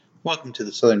Welcome to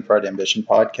the Southern Fried Ambition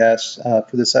podcast.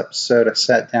 For this episode, I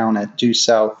sat down at Due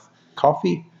South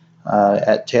Coffee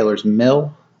at Taylor's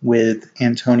Mill with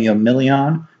Antonio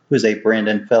Milian, who is a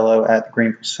Brandon Fellow at the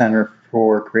Greenville Center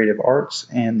for Creative Arts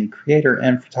and the creator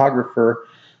and photographer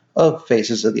of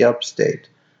Faces of the Upstate.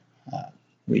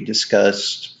 We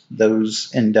discussed those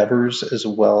endeavors as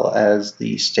well as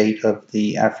the state of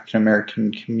the African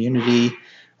American community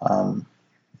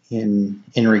in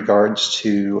regards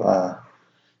to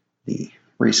the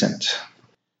recent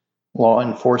law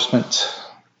enforcement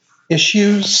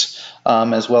issues,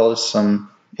 as well as some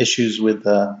issues with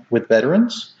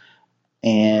veterans.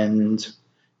 And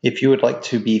if you would like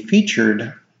to be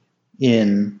featured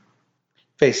in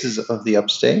Faces of the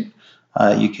Upstate,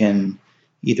 you can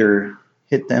either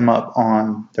hit them up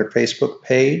on their Facebook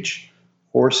page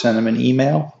or send them an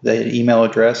email. The email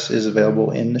address is available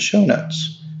in the show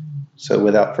notes. So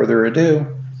without further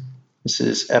ado, this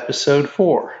is episode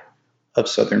 4 of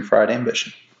Southern Fried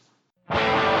Ambition.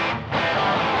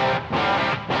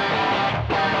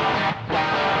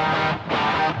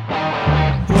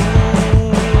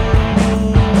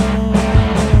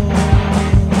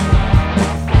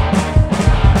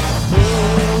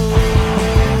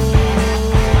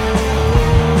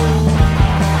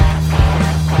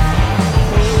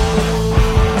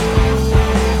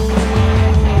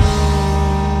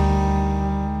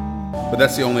 But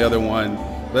that's the only other one.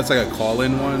 That's like a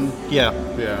call-in one? Yeah.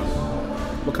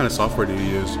 What kind of software do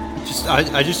you use?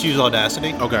 I just use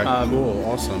Audacity. Okay, cool,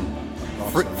 awesome.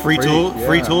 Free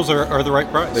tools are the right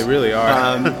price. They really are.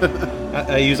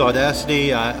 I use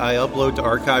Audacity. I upload to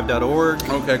archive.org.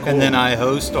 Okay, cool. And then I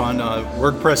host on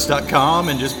WordPress.com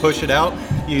and just push it out.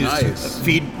 Use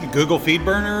Google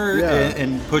FeedBurner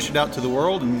and push it out to the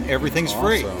world, and everything's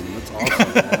free. That's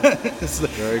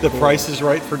awesome. The price is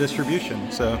right for distribution.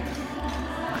 So.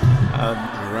 All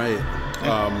right.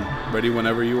 Ready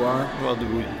whenever you are? Well,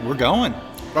 we're going.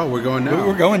 Oh, we're going now.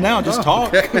 We're going now. Just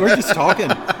talk. Okay. We're just talking.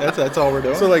 That's all we're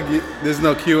doing. So, like, there's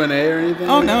no Q&A or anything?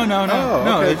 Oh, no.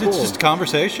 Oh, okay, It's just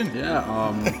conversation.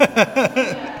 Yeah.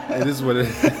 It is what it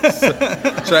is.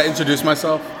 Should I introduce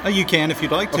myself? You can if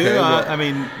you'd like to. Okay, well,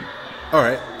 all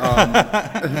right.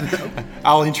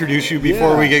 I'll introduce you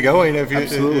before we get going. If you,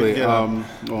 absolutely. Well,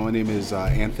 my name is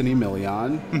Anthony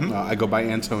Milian. Mm-hmm. I go by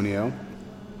Antonio.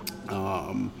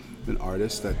 I'm an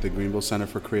artist at the Greenville Center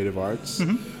for Creative Arts.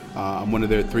 Mm-hmm. I'm one of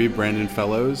their 3 Brandon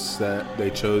Fellows that they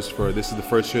chose for. This is the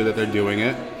first year that they're doing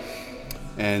it.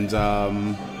 And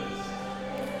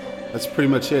that's pretty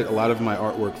much it. A lot of my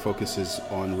artwork focuses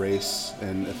on race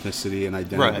and ethnicity and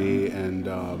identity and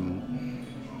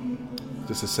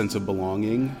just a sense of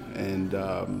belonging. And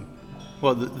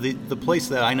well, the place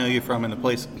that I know you from, and the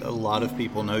place a lot of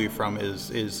people know you from,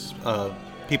 is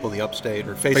People of the Upstate,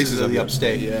 or Faces of the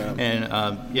Upstate. Yeah. And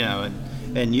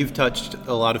and you've touched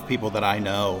a lot of people that I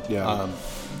know. Yeah.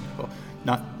 Well,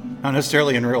 not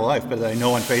necessarily in real life, but that I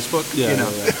know on Facebook. Yeah.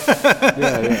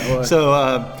 Well, so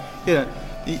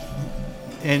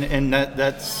and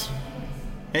that's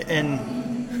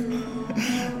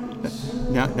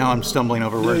now I'm stumbling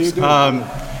over words.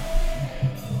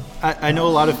 I know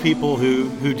a lot of people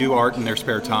who do art in their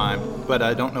spare time, but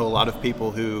I don't know a lot of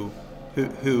people who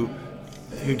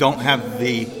don't have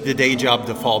the day job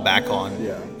to fall back on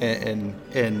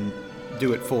and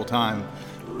do it full time.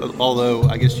 Although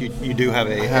I guess you do have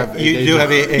a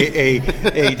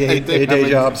day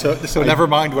job. So never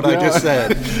mind what I just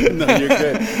said. No, you're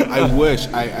good. I wish.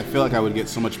 I feel like I would get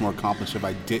so much more accomplished if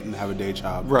I didn't have a day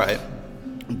job. Right.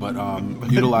 But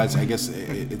utilize, I guess.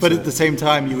 But at the same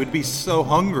time, you would be so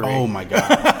hungry. Oh my God,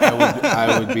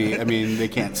 I would be. I mean, they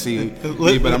can't see me,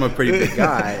 but I'm a pretty big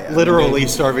guy. Literally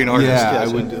starving artist. Yeah, I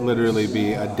would literally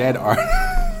be a dead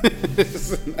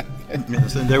artist.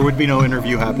 There would be no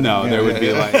interview happening. No, there would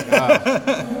be like,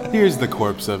 here's the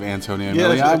corpse of Antonio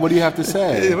Milian. What do you have to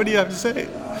say? What do you have to say?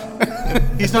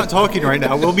 He's not talking right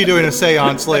now. We'll be doing a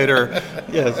seance later.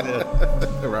 Yes.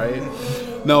 Right.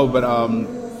 No, but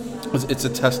it's a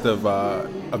test of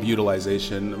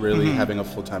utilization, really having a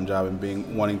full-time job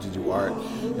and wanting to do art,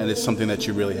 and it's something that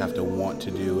you really have to want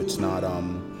to do. It's not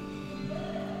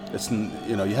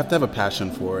you have to have a passion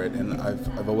for it, and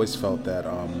I've always felt that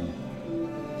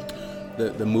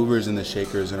the movers and the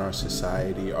shakers in our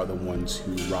society are the ones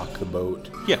who rock the boat.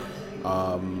 Yeah.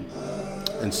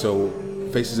 And so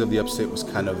Faces of the Upstate was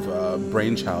kind of a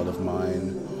brainchild of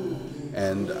mine.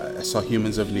 And I saw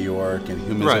Humans of New York and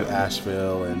Humans of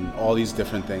Asheville and all these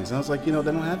different things. And I was like, they don't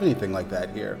have anything like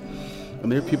that here.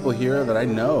 And there are people here that I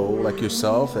know, like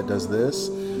yourself, that does this,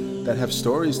 that have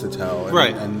stories to tell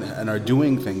and are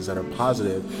doing things that are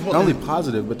positive. Not only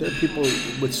positive, but there are people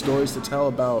with stories to tell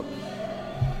about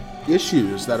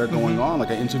issues that are going on. Like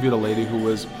I interviewed a lady who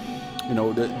was, you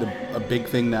know, a big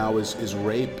thing now is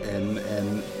rape and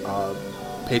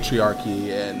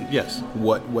patriarchy and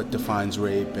what defines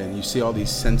rape, and you see all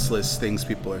these senseless things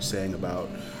people are saying about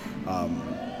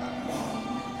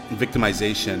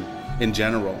victimization in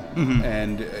general.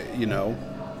 And you know,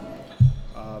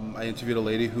 I interviewed a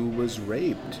lady who was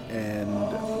raped, and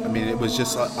I mean it was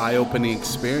just an eye-opening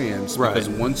experience, because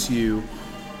once you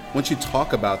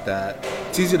talk about that,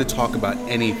 it's easy to talk about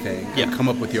anything and come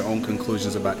up with your own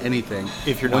conclusions about anything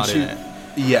if you're not in it.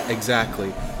 Yeah,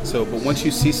 exactly. So, but once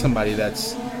you see somebody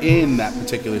that's in that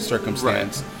particular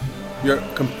circumstance,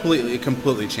 it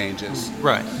completely changes.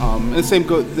 Right. And the same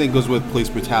thing goes with police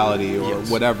brutality or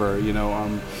whatever, you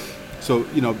know. So,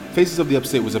 you know, Faces of the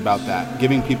Upstate was about that,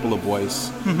 giving people a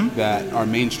voice that our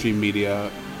mainstream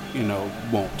media, you know,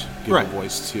 won't give a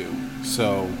voice to.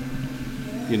 So,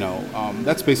 you know,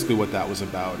 that's basically what that was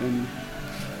about. And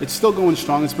it's still going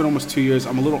strong. It's been almost 2 years.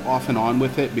 I'm a little off and on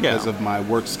with it because of my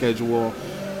work schedule.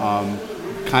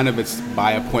 Kind of it's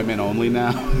by appointment only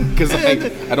now, because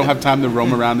I don't have time to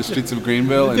roam around the streets of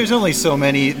Greenville. There's so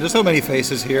many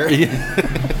faces here.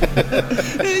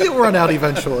 You'll run out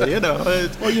eventually, you know.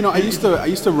 Well, you know, I used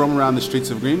to roam around the streets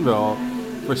of Greenville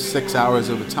for 6 hours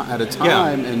at a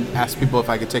time and ask people if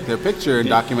I could take their picture and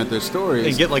document their stories.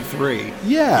 And get like 3.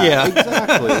 Yeah.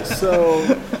 Exactly.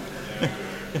 So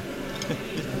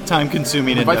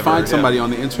time-consuming endeavor. If I find somebody on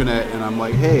the internet and I'm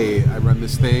like, hey, I run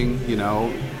this thing, you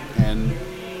know, and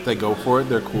they go for it,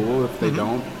 they're cool. If they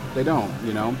don't, they don't,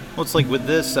 you know. Well, it's like with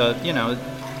this, you know,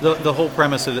 the whole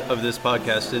premise of this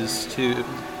podcast is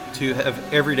to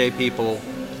have everyday people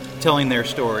telling their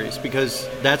stories, because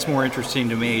that's more interesting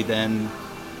to me than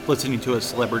listening to a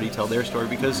celebrity tell their story,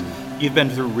 because you've been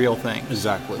through real things.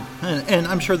 Exactly. And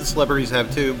I'm sure the celebrities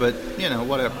have too, but, you know,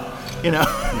 whatever. You know,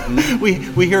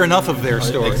 we hear enough of their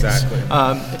stories. Exactly.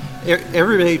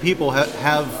 Everyday people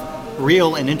have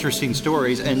real and interesting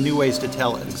stories and new ways to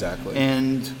tell it. Exactly.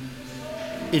 And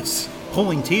it's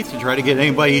pulling teeth to try to get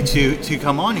anybody to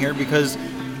come on here, because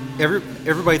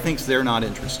everybody thinks they're not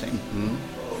interesting.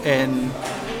 And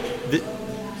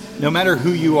no matter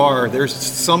who you are, there's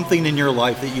something in your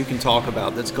life that you can talk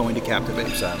about that's going to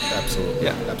captivate. Absolutely.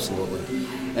 Yeah, absolutely.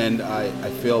 And I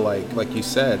feel like you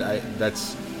said,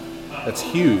 that's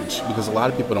huge, because a lot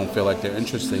of people don't feel like they're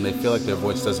interesting. They feel like their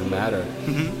voice doesn't matter.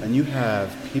 And you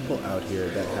have people out here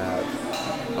that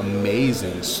have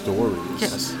amazing stories.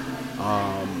 Yes.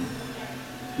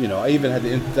 You know, I even had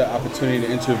the opportunity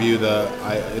to interview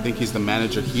I think he's the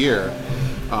manager here.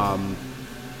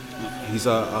 He's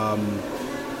a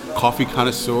coffee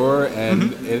connoisseur,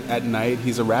 and at night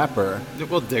he's a rapper.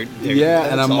 Well,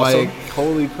 and I'm awesome. Like,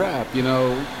 holy crap, you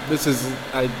know,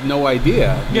 I had no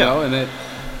idea, you know, and it.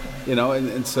 You know,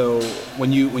 and so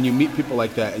when you meet people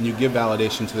like that and you give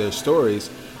validation to their stories,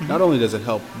 not only does it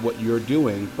help what you're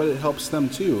doing, but it helps them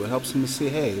too. It helps them to see,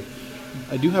 hey,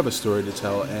 I do have a story to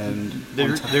tell, and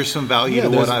there's some value to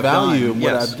what I've done. There's value in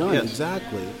what I've done,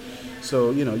 exactly.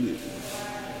 So, you know,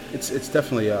 it's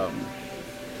definitely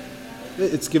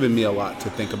it's given me a lot to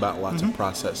think about, a lot to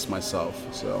process myself.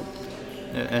 So,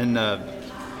 and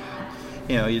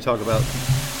you know, you talk about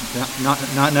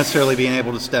not necessarily being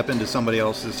able to step into somebody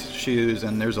else's shoes,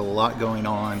 and there's a lot going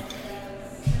on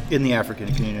in the African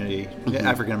community,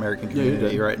 African American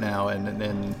community right now,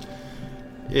 and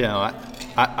you know,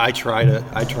 I try to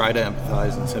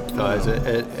empathize and sympathize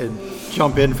and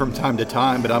jump in from time to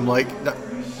time, but I'm like,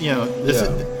 you know,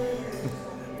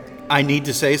 I need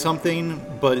to say something,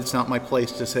 but it's not my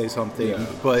place to say something. Yeah.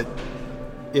 But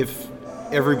if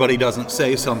everybody doesn't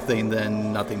say something,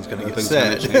 then nothing's going to get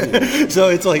said. So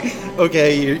it's like,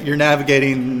 okay, you're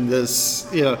navigating this,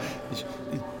 you know,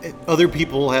 other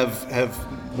people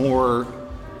have more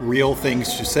real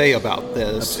things to say about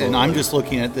this. Absolutely. And I'm just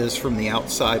looking at this from the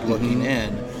outside looking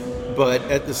in. But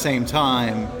at the same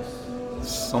time,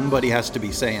 somebody has to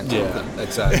be saying something. Yeah,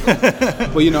 exactly.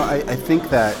 Well, you know, I think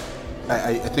that,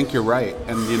 I think you're right.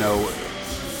 And, you know,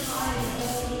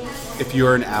 if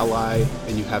you're an ally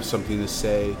and you have something to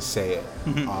say it.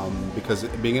 Because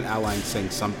being an ally and saying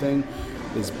something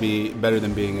is better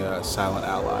than being a silent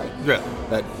ally. Yeah.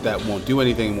 That won't do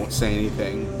anything, won't say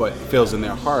anything, but feels in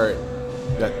their heart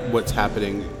that what's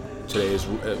happening today is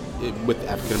with the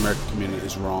African American community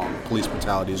is wrong. Police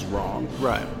brutality is wrong.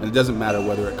 Right. And it doesn't matter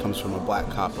whether it comes from a black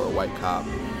cop or a white cop.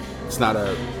 It's not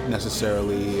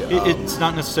necessarily... it's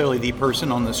not necessarily the person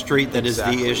on the street that is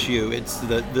the issue. It's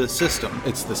the system.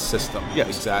 It's the system. Yes.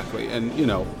 Exactly. And, you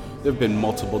know, there have been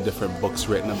multiple different books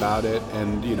written about it,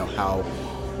 and, you know, how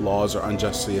laws are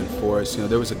unjustly enforced. You know,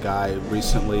 there was a guy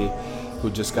recently who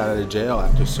just got out of jail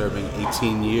after serving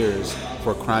 18 years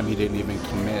for a crime he didn't even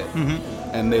commit.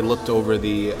 And they looked over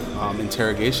the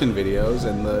interrogation videos,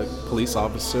 and the police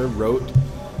officer wrote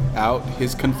out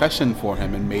his confession for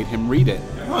him and made him read it.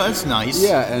 Well, that's nice.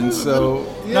 Yeah, and so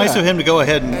nice of him to go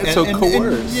ahead and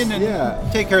coerce.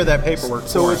 And take care of that paperwork.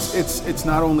 So it's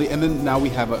not only, and then now we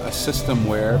have a system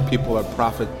where people are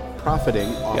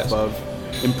profiting off of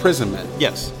imprisonment.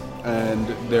 Yes. And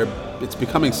it's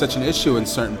becoming such an issue in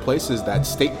certain places that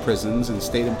state prisons and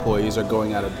state employees are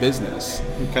going out of business.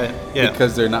 Okay. Yeah.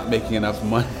 Because they're not making enough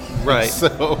money. Right.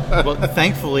 So, well,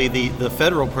 thankfully, the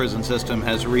federal prison system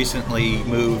has recently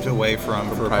moved away from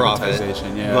for profit.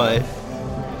 Privatization, yeah. But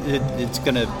it's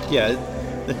going to,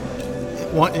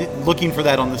 looking for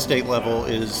that on the state level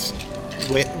is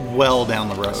well down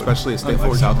the road. Especially a state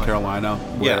like South Carolina,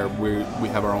 where we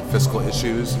have our own fiscal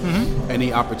issues.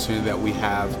 Any opportunity that we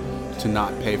have to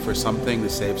not pay for something to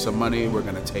save some money, we're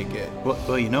going to take it.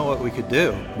 Well, you know what we could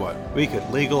do? What? We could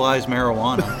legalize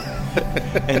marijuana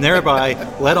and thereby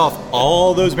let off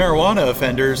all those marijuana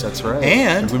offenders. That's right.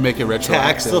 And if we make it retroactive.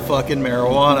 Tax the fucking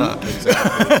marijuana.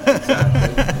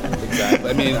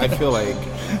 Exactly. I mean, I feel like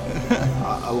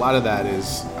a lot of that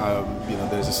is,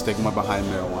 there's a stigma behind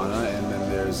marijuana, and then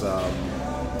there's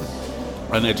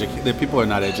uneducated. People are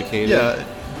not educated. Yeah.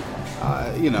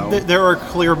 There are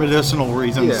clear medicinal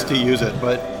reasons to use it,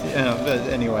 but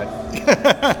anyway.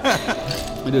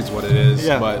 It is what it is.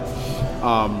 Yeah. But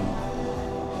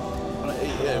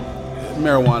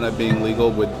marijuana being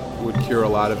legal would cure a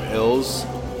lot of ills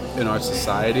in our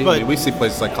society. But, I mean, we see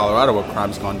places like Colorado where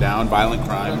crime's gone down, violent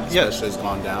crime especially has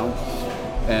gone down.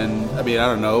 And I mean, I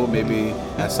don't know, maybe it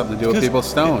has something to do with people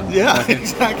stoned. Yeah,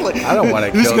 exactly. I don't want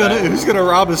to kill that. Who's going to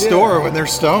rob a store when they're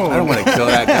stoned? I don't want to kill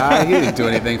that guy. He didn't do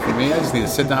anything for me. I just need to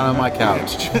sit down on my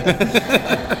couch.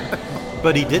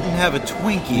 But he didn't have a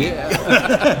Twinkie.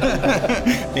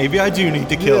 Yeah. Maybe I do need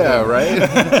to kill him. Yeah, right?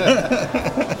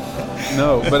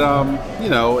 No, but,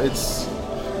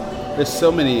 there's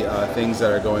so many things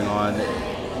that are going on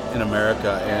in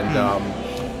America, and,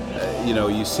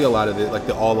 you see a lot of it, like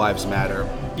the All Lives Matter,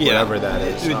 whatever that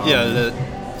is. The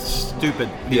stupid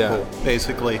people,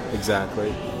 basically.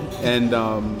 Exactly. And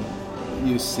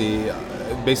you see,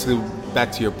 basically,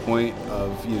 back to your point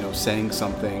of, saying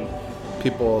something,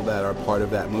 people that are part of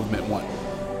that movement want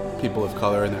people of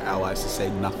color and their allies to say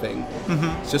nothing.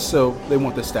 Just so they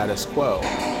want the status quo.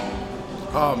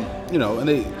 And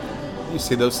you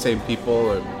see those same people,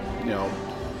 or,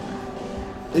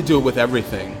 they do it with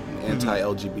everything.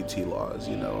 Anti-LGBT laws,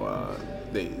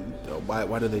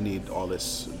 why do they need all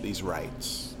these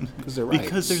rights? Because they're rights.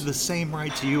 Because they're the same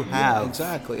rights you have. Yeah,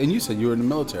 exactly. And you said you were in the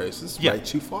military, so this is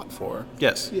rights you fought for.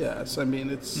 Yes. Yes. I mean,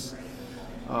 it's.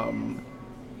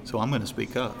 So I'm going to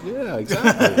speak up. Yeah,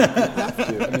 exactly. You have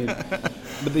to. I mean,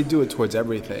 but they do it towards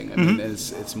everything. I mean,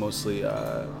 it's mostly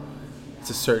it's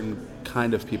a certain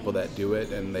kind of people that do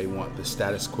it, and they want the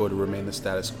status quo to remain the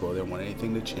status quo. They don't want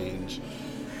anything to change.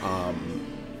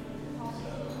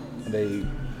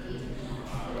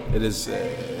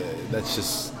 That's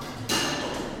just,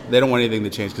 they don't want anything to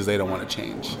change because they don't want to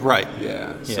change. Right.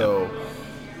 Yeah. So,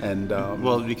 and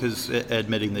because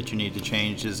admitting that you need to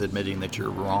change is admitting that you're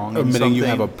wrong. Admitting you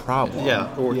have a problem.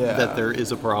 Yeah. Or that there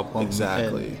is a problem.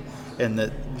 Exactly. And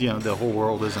that the whole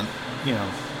world isn't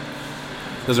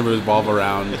doesn't revolve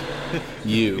around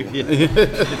you.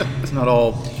 It's not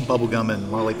all bubblegum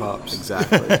and lollipops.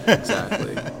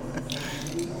 Exactly.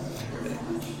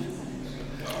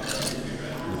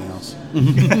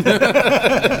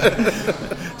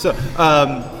 So,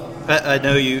 I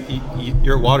know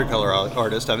you're a watercolor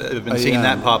artist. I've been seeing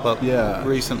that pop up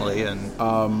recently, and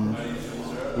a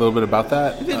little bit about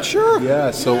that. Sure.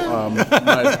 Yeah. So,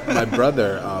 my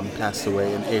brother passed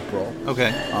away in April.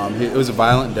 Okay. It was a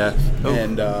violent death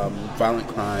and violent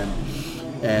crime,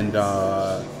 and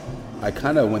I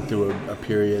kind of went through a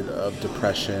period of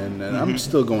depression, and I'm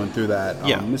still going through that.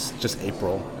 This is just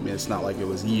April. I mean, it's not like it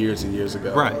was years and years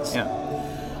ago. Right.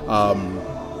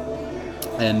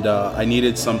 And I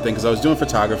needed something because I was doing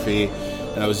photography,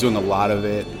 and I was doing a lot of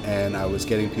it, and I was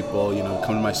getting people,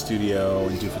 come to my studio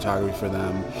and do photography for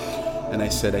them. And I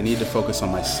said, I need to focus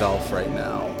on myself right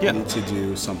now. I need to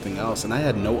do something else. And I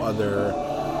had no other,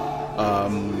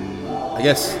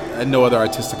 no other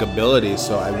artistic ability,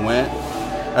 so I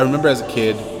remember as a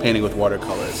kid painting with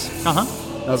watercolors. And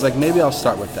I was like, maybe I'll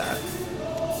start with that.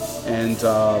 And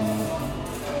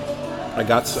I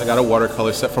got a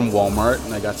watercolor set from Walmart,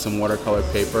 and I got some watercolor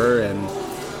paper, and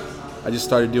I just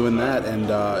started doing that. And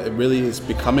it really is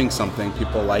becoming something.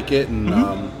 People like it, and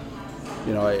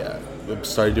I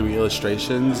started doing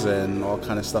illustrations and all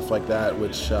kind of stuff like that,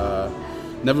 which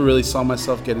never really saw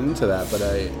myself getting into that, but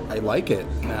I like it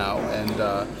now.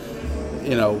 And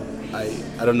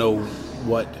I don't know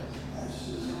what,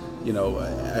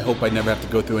 I hope I never have to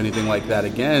go through anything like that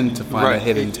again to find a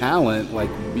hidden talent, like,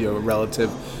 a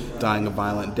relative dying a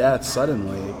violent death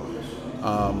suddenly.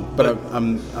 But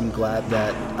I'm glad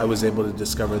that I was able to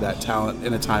discover that talent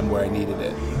in a time where I needed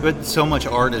it. But so much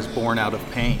art is born out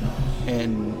of pain,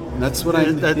 and that's what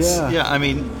I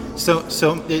mean,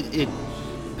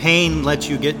 pain lets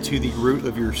you get to the root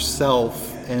of yourself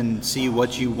and see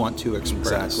what you want to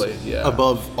express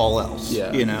above all else.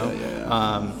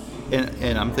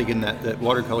 And I'm thinking that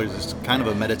watercolors is kind of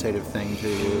a meditative thing too.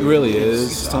 It really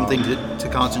is. Something to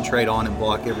concentrate on and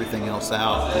block everything else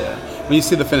out. Yeah. When you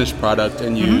see the finished product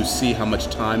and you see how much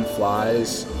time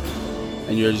flies,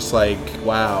 and you're just like,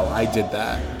 wow, I did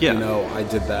that. Yeah. I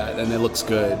did that, and it looks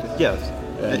good. Yes.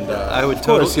 And I would, of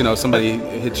course, somebody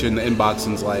hits you in the inbox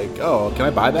and's like, "Oh, can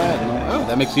I buy that?" And I'm like, "Oh,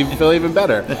 that makes me feel even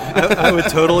better." I would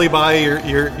totally buy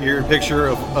your picture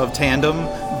of Tandem,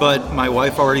 but my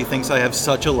wife already thinks I have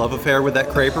such a love affair with that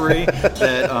creperie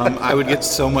that I would get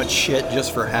so much shit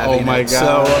just for having it. Oh my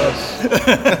gosh!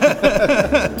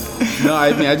 No,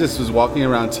 I mean, I just was walking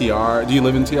around TR. Do you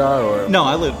live in TR or? No,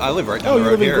 I live right down the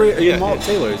road here. Oh, you live in Malt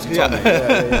Taylor's. You told me.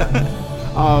 Yeah.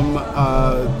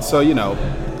 So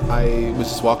I was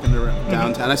just walking around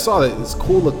downtown. I saw that it's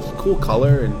cool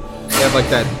color, and they have like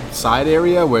that side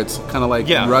area where it's kind of like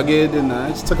rugged. And I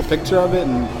just took a picture of it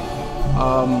and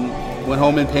went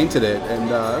home and painted it,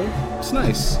 and it's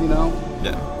nice,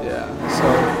 Yeah. So,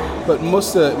 but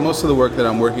most of the work that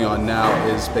I'm working on now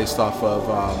is based off of.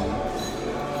 I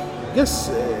guess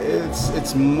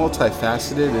it's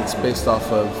multifaceted. It's based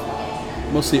off of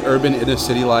mostly urban inner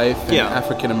city life and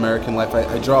African American life.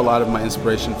 I draw a lot of my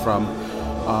inspiration from.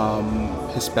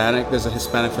 Hispanic. There's a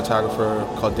Hispanic photographer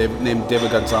named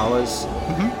David Gonzalez,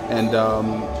 and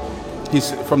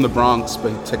he's from the Bronx,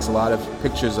 but he takes a lot of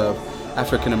pictures of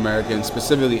African American,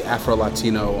 specifically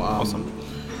Afro-Latino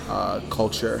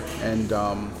culture, and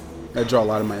I draw a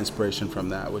lot of my inspiration from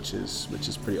that, which is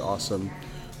pretty awesome.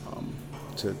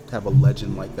 To have a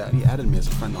legend like that. He added me as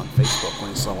a friend on Facebook when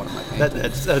he saw one of my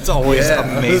paintings. That's always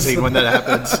amazing when that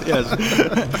happens. Yes.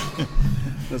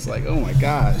 It's like, oh my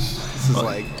gosh, this is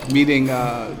like meeting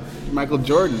Michael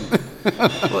Jordan.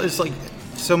 Well, it's like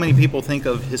so many people think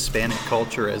of Hispanic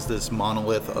culture as this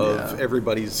monolith of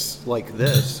everybody's like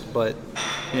this, but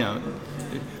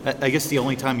I guess the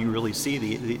only time you really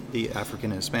see the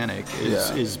African Hispanic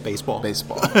is baseball.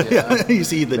 Baseball. You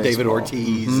see the David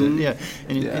Ortiz, and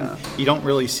you don't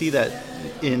really see that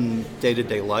in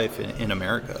day-to-day life in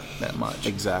America that much.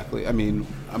 Exactly. I mean,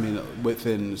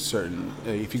 within certain,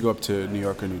 if you go up to New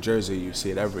York or New Jersey, you see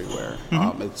it everywhere.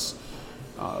 It's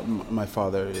my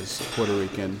father is Puerto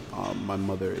Rican, my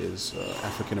mother is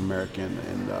African American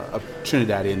and of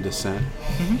Trinidadian descent,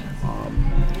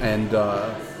 and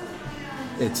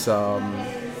it's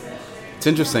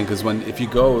interesting because if you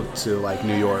go to like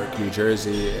New York, New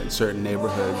Jersey, and certain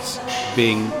neighborhoods,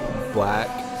 being black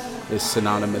is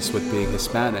synonymous with being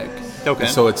Hispanic. Okay.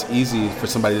 And so it's easy for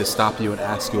somebody to stop you and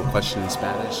ask you a question in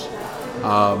Spanish.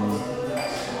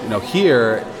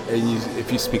 Here,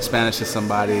 if you speak Spanish to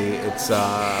somebody, it's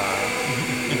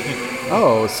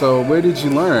oh, so where did you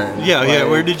learn?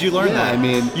 Where did you learn that? I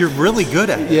mean, you're really good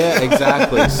at it. Yeah,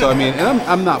 exactly. So I mean, and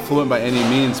I'm not fluent by any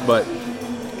means, but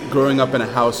growing up in a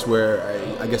house where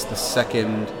I guess the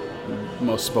second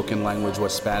most spoken language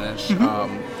was Spanish,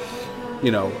 kind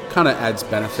of adds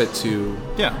benefit to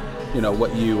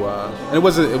what you and it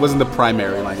wasn't the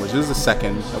primary language. It was the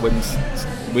second. It was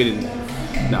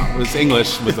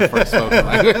English was the first spoken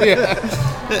language.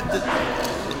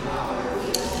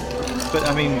 But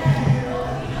I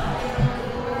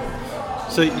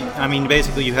mean,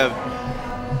 basically you have,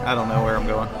 I don't know where I'm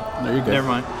going. No, you're good. Never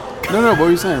mind. No, what were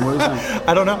you saying?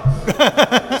 I don't know.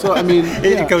 So, I mean...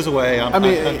 It goes away. I'm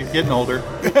getting older.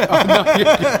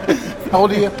 How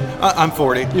old are you? I'm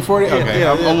 40. You're 40? Okay,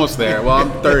 I'm almost there. Well,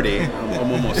 I'm 30.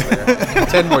 I'm almost there.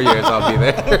 10 more years, I'll be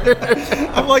there.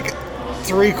 I'm like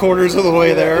 3/4 of the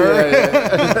way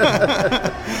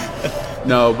there.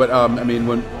 No, but,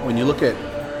 when you look at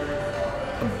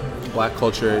black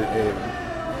culture...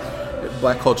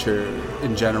 Black culture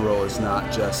in general is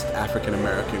not just African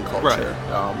American culture.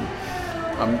 Right.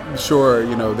 I'm sure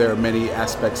there are many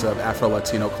aspects of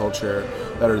Afro-Latino culture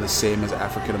that are the same as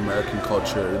African American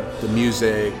culture. The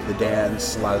music, the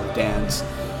dance, a lot of the dance,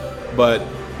 but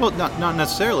not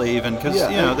necessarily even because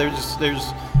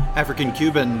there's African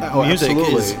Cuban music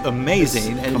is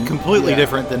amazing and completely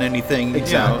different than anything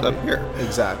up here.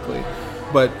 Exactly,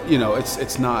 but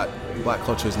it's not. Black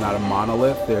culture is not a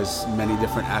monolith. There's many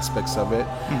different aspects of it,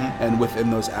 and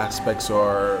within those aspects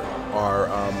are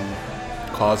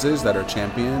causes that are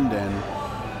championed, and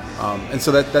And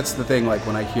so that's the thing. Like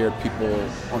when I hear people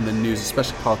on the news,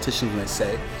 especially politicians, when they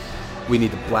say we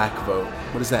need the black vote,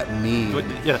 what does that mean?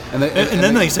 And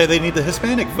then they say they need the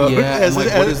Hispanic vote. Yeah,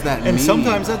 what does that mean? And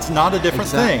sometimes that's not a different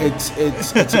thing.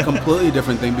 It's a completely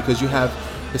different thing, because you have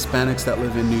Hispanics that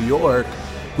live in New York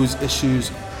whose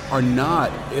issues are not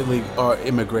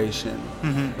immigration,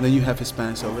 and then you have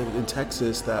Hispanics that live in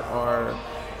Texas that are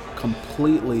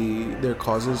completely, their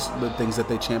causes, the things that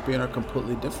they champion are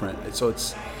completely different. So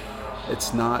it's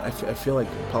not, I feel like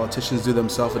politicians do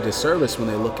themselves a disservice when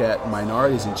they look at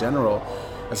minorities in general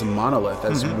as a monolith,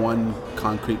 as one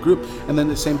concrete group. And then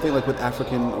the same thing like with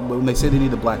African, when they say they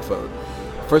need the black vote,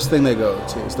 first thing they go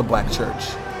to is the black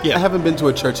church. Yeah. I haven't been to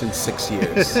a church in 6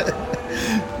 years.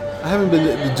 I haven't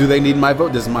been, do they need my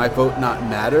vote? Does my vote not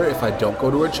matter if I don't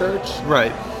go to a church?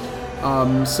 Right.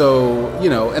 So, you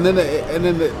know, and then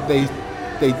they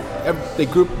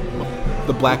group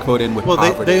the black vote in with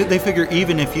poverty. They figure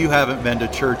even if you haven't been to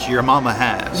church, your mama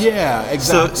has. Yeah,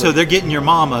 exactly. So they're getting your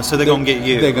mama, so they're going to get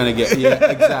you. They're going to get,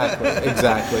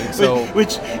 exactly. So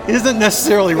which isn't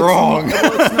necessarily wrong.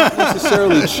 It's not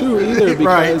necessarily true either,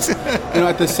 because you know,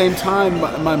 at the same time,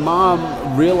 my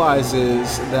mom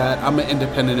realizes that I'm an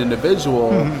independent individual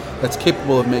that's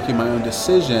capable of making my own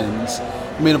decisions.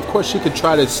 I mean, of course, she could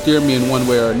try to steer me in one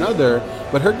way or another,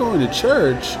 but her going to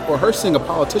church or her seeing a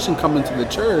politician come into the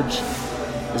church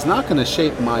is not going to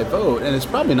shape my vote, and it's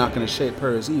probably not going to shape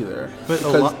hers either. But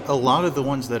a lot of the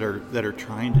ones that are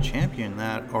trying to champion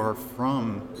that are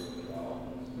from,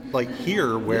 like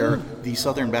here, where the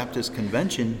Southern Baptist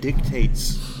Convention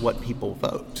dictates what people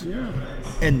vote,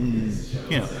 and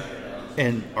you know,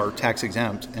 and are tax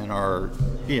exempt and are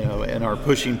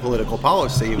pushing political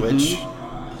policy, which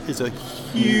is a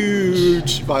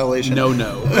huge violation. No.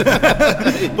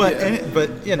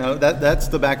 But you know, that's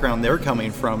the background they're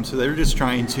coming from, so they're just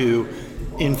trying to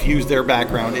infuse their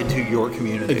background into your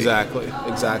community. Exactly.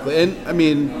 And I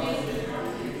mean,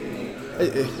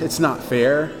 it's not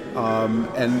fair,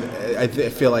 and I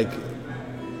feel like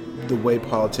the way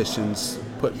politicians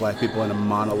put black people in a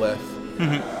monolith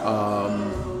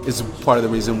is part of the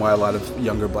reason why a lot of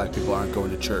younger black people aren't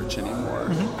going to church anymore.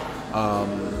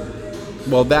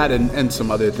 Well, that and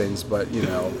some other things, but you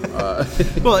know.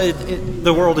 Well,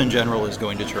 the world in general is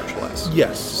going to church less.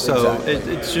 Yes. So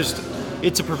exactly.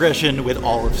 it's a progression with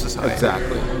all of society.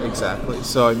 Exactly.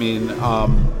 So I mean,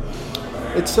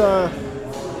 it's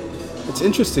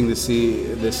interesting to see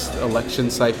this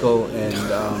election cycle, and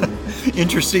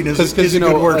interesting is a good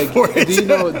word for it.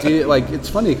 It's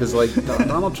funny because like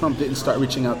Donald Trump didn't start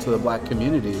reaching out to the black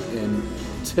community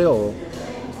until.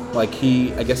 Like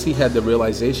I guess he had the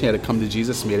realization, he had a come to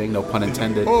Jesus meeting, no pun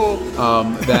intended,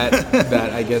 that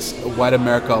I guess white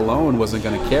America alone wasn't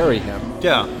going to carry him.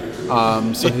 Yeah.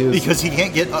 Because he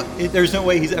can't get, there's no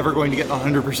way he's ever going to get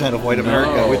 100% of white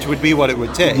America, which would be what it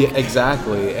would take. Yeah,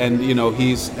 exactly. And you know,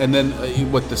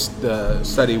 with the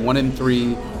study, 1 in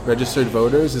 3 registered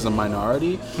voters is a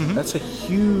minority. That's a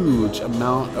huge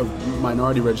amount of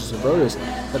minority registered voters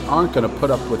that aren't going to put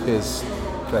up with his,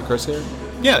 did I curse here?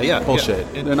 Yeah. Bullshit.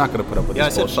 Yeah. They're not going to put up with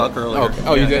this bullshit. I said fuck earlier. Okay.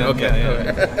 Oh, you did? Okay.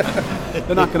 Yeah.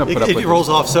 They're not going to put up with it. It rolls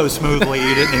off so smoothly,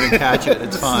 you didn't even catch it.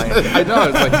 It's fine. I know.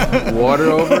 It's like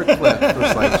water over a cliff.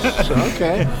 It's like,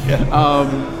 okay.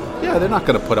 They're not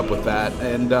going to put up with that.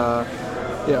 And,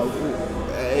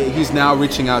 he's now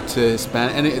reaching out to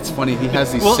Hispanic. And it's funny, he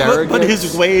has these surrogates. But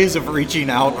his ways of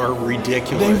reaching out are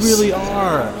ridiculous. They really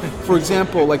are. For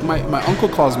example, like my uncle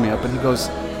calls me up and he goes,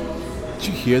 did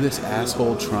you hear this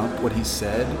asshole Trump, what he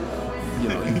said? You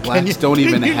know, you blacks don't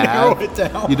even have,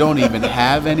 you don't even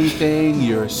have anything,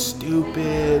 you're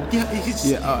stupid.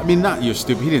 I mean, not you're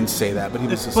stupid, he didn't say that, but he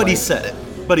was just he said it,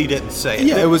 but he didn't say it.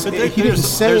 Yeah, he didn't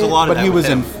say it, but he was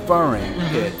inferring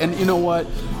it. And you know what?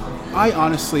 I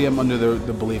honestly am under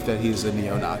the belief that he's a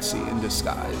neo-Nazi in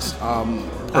disguise,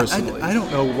 personally. I don't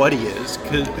know what he is.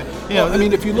 Cause, I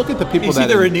mean, if you look at the people he's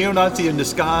either a neo-Nazi in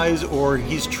disguise or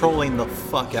he's trolling the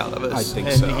fuck out of us. I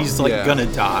think so. And he's gonna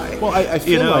die. Well, I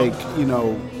feel like,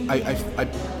 I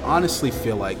honestly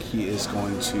feel like he's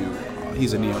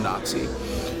a neo-Nazi.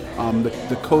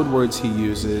 The code words he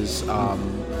uses,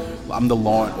 I'm the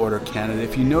law and order candidate.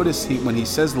 If you notice, when he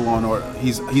says the law and order,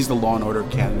 he's the law and order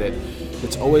candidate.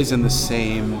 It's always in the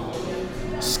same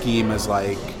scheme as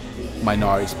like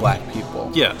minorities, black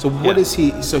people. Yeah. So what is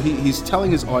he? So he's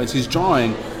telling his audience, he's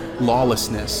drawing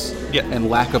lawlessness and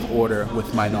lack of order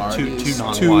with minorities. Two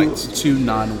non-whites. Two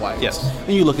non-whites. Yes.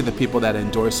 And you look at the people that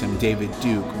endorse him: David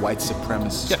Duke, white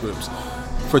supremacist groups,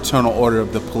 Fraternal Order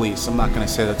of the Police. I'm not going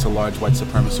to say that's a large white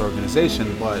supremacist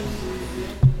organization, but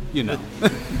you know.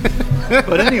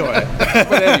 But anyway.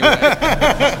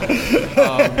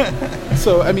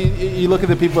 So, I mean, you look at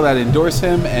the people that endorse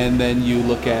him, and then you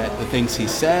look at the things he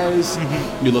says.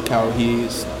 Mm-hmm. You look how he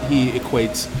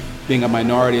equates being a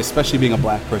minority, especially being a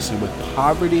black person, with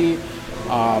poverty.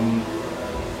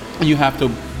 You have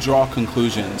to draw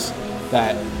conclusions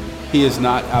that he is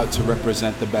not out to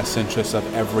represent the best interests of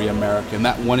every American.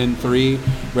 That 1 in 3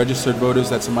 registered voters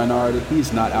that's a minority,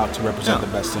 he's not out to represent the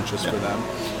best interests for them.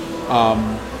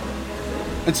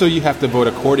 And so you have to vote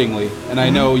accordingly. And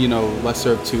I know,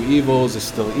 lesser of two evils is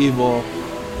still evil.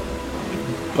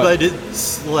 But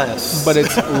it's less. But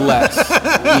it's less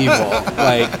evil.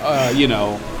 Like,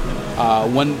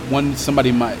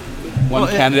 one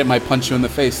candidate might punch you in the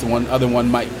face. The other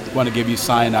one might want to give you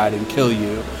cyanide and kill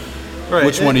you. Right.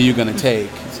 Which one are you going to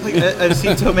take? Like, I've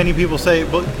seen so many people say,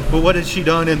 but what has she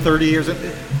done in 30 years?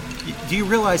 Do you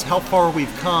realize how far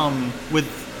we've come with,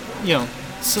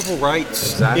 civil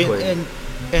rights? Exactly.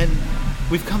 And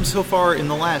we've come so far in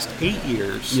the last 8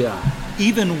 years. Yeah.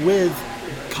 Even with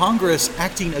Congress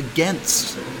acting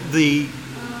against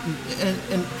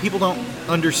and people don't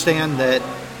understand that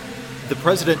the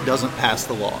president doesn't pass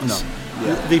the laws. No.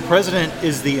 Yeah. The president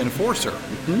is the enforcer.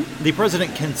 Mm-hmm. The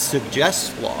president can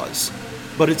suggest laws,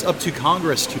 but it's up to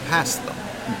Congress to pass them.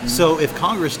 Mm-hmm. So if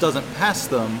Congress doesn't pass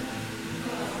them,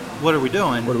 what are we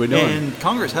doing? And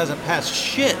Congress hasn't passed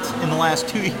shit in the last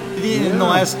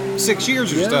 6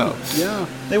 years or so. Yeah.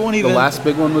 They won't even. The last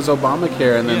big one was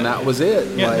Obamacare, and then that was it.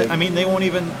 Yeah. I mean, they won't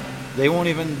even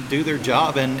do their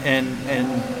job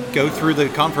and go through the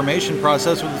confirmation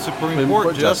process with the Supreme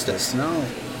Court justice. No.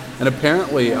 And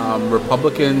apparently,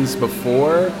 Republicans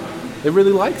before, they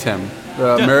really liked him.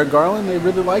 Merrick Garland, they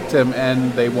really liked him,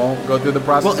 and they won't go through the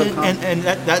process of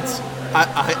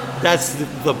that's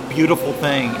the beautiful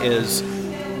thing is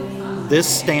this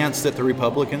stance that the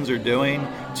Republicans are doing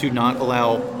to not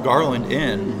allow Garland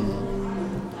in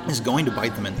is going to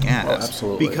bite them in the ass. Oh,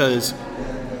 absolutely. Because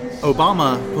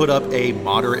Obama put up a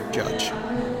moderate judge.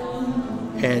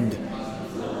 And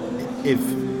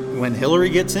when Hillary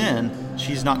gets in,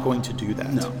 she's not going to do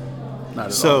that. No, not at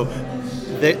all. So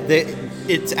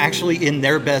it's actually in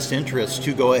their best interest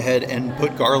to go ahead and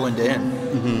put Garland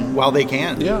in while they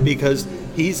can, because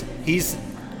he's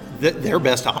their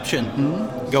best option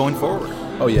going forward.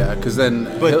 Oh yeah, because then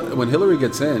when Hillary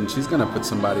gets in, she's going to put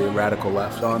somebody radical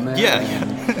left on there. Yeah,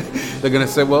 they're going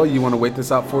to say, well, you want to wait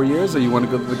this out 4 years, or you want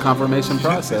to go through the confirmation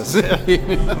process?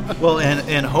 Well,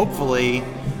 and hopefully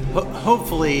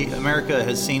America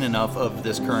has seen enough of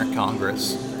this current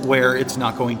Congress where it's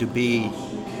not going to be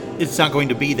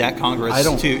that Congress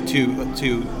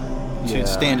to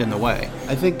stand in the way.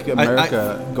 I think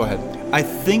America. Go ahead. I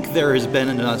think there has been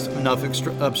enough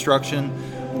obstruction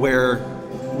where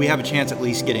we have a chance at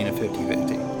least getting a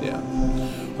 50-50. Yeah.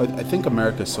 But I think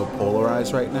America is so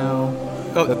polarized right now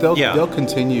that they'll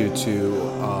continue to.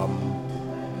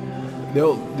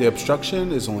 The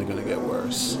obstruction is only going to get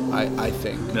worse. I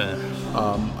think. Yeah.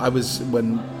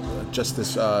 When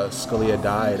Justice Scalia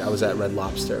died, I was at Red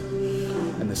Lobster,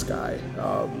 and this guy,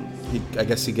 I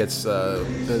guess he gets the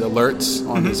alerts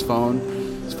on his phone.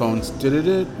 His phone's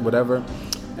whatever,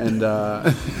 and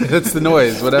that's the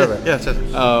noise, whatever.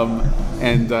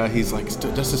 And he's like,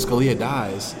 Justice Scalia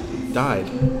died,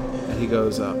 and he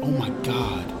goes, oh my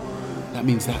God. That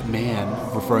means that man,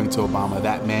 referring to Obama,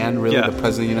 that man, really, the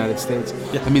President of the United States,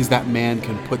 that means that man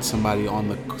can put somebody on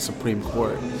the Supreme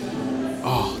Court.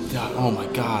 Oh, my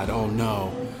God, oh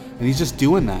no. And he's just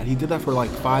doing that. He did that for like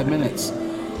 5 minutes.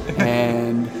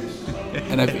 And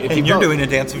you're doing a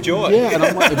dance of joy. Yeah, and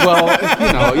I'm like, well, I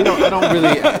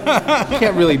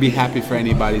can't really be happy for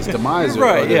anybody's demise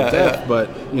or their death, but,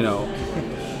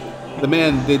 the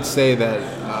man did say that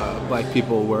black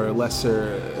people had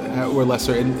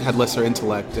lesser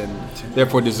intellect and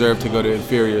therefore deserved to go to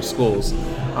inferior schools,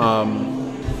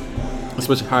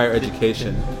 especially higher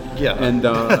education. Yeah. And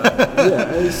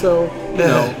and so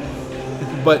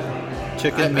but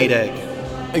chicken meat egg.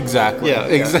 Exactly. Yeah.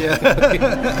 Exactly.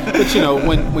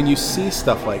 But when you see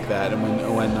stuff like that,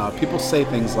 and when people say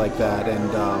things like that,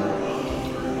 and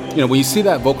when you see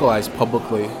that vocalized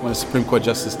publicly, when a Supreme Court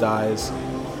justice dies.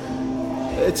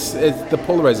 It's the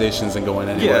polarization isn't going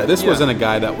anywhere. This wasn't a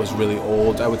guy that was really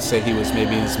old. I would say he was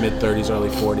maybe in his mid-30s, early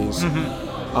 40s.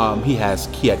 Mm-hmm. He had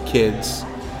kids.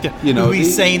 Yeah.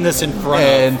 He's saying this in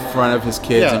front of his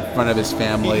kids, in front of his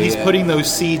family. He's putting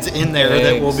those seeds in there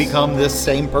that will become this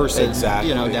same person.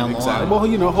 Exactly. Down the line.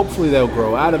 Well, hopefully they'll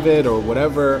grow out of it or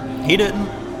whatever. He didn't.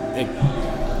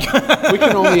 We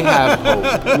can only have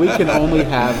hope. We can only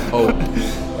have hope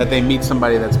that they meet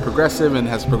somebody that's progressive and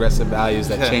has progressive values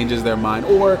that changes their mind,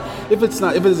 or if it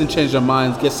doesn't change their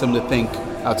minds, gets them to think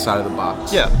outside of the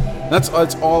box. Yeah. That's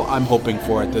all I'm hoping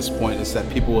for at this point, is that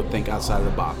people will think outside of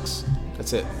the box.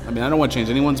 That's it. I mean, I don't want to change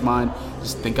anyone's mind.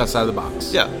 Just think outside of the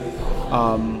box. Yeah.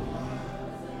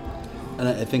 And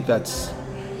I think that's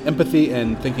empathy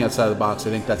and thinking outside of the box. I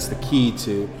think that's the key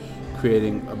to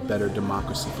creating a better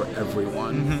democracy for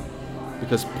everyone.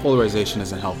 Because polarization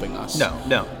isn't helping us.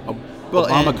 No.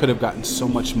 Obama could have gotten so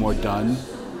much more done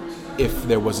if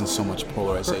there wasn't so much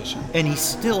polarization. And he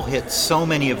still hit so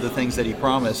many of the things that he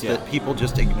promised that people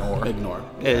just ignore.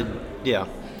 And,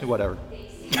 whatever.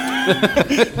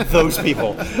 Those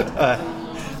people.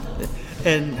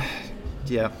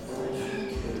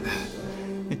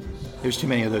 There's too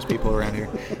many of those people around here.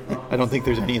 I don't think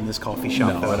there's any in this coffee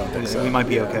shop. No, I don't think so. We might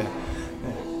be okay.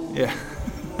 Yeah.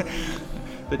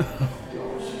 But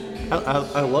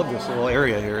I love this little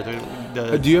area here.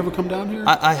 Do you ever come down here?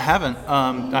 I haven't.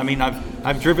 I mean,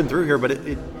 I've driven through here, but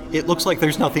it looks like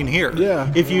there's nothing here.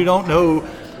 Yeah. If you don't know,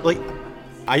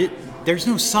 there's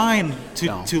no sign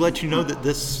to let you know that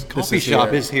this coffee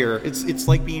shop is here. It's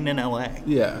like being in LA.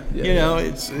 Yeah. You know,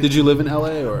 it's. Did you live in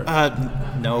LA or?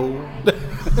 No.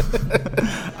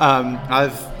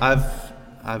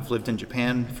 I've lived in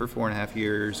Japan for 4.5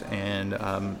 years, and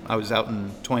I was out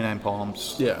in 29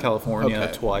 Palms,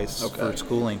 California, twice for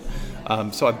schooling.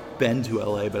 So I've been to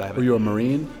LA, but I haven't. Were you a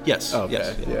Marine? Yes. Okay.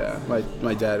 Yes. Yeah.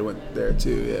 My dad went there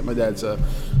too. Yeah. My dad's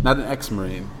not an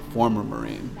ex-Marine, former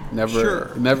Marine. Never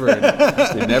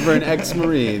an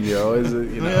ex-Marine. You know.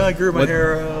 Yeah, I grew my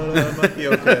hair out. I might be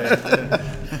okay.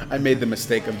 I made the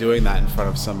mistake of doing that in front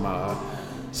of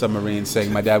some Marines,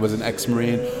 saying my dad was an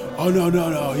ex-Marine. Oh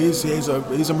no, he's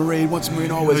a Marine. Once a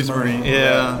Marine, always a Marine.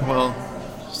 Yeah, well,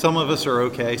 some of us are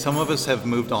okay. Some of us have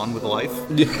moved on with life.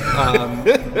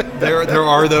 There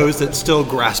are those that still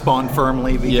grasp on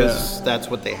firmly because that's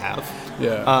what they have.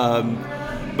 Yeah.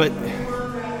 But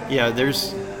yeah,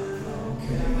 there's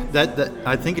that.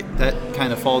 I think that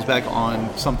kind of falls back on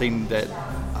something that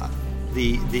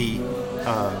the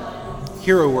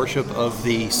hero worship of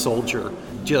the soldier.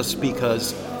 Just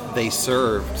because they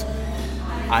served,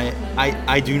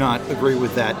 I do not agree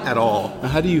with that at all. Now,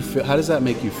 how do you feel? How does that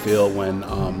make you feel when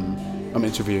I'm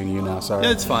interviewing you now? Sorry,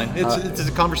 it's fine. It's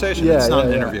a conversation. It's not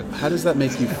an interview. How does that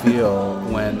make you feel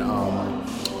when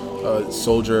a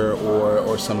soldier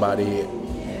or somebody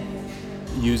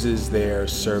uses their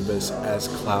service as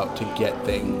clout to get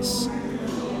things?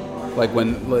 Like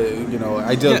when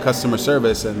I deal with customer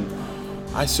service and.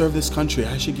 I serve this country.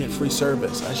 I should get free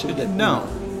service. I should get... No.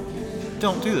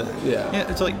 Don't do that. Yeah.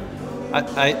 It's like,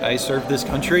 I serve this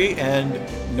country, and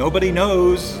nobody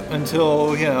knows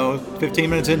until, 15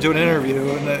 minutes into an interview,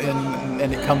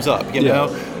 and it comes up, you know?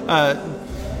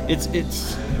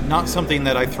 It's not something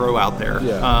that I throw out there.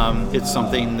 Yeah. It's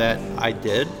something that I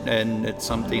did, and it's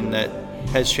something that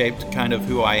has shaped kind of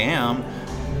who I am,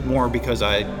 more because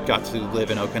I got to live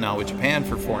in Okinawa, Japan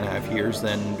for 4.5 years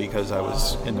than because I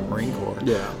was in the Marine Corps.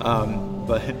 Yeah.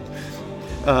 But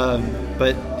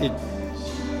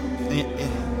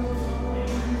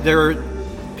there are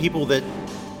people that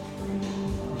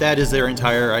is their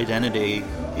entire identity,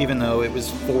 even though it was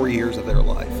 4 years of their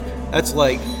life. That's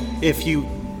like if you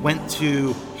went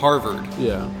to Harvard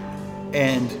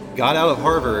and got out of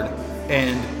Harvard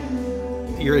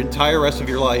and your entire rest of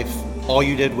your life all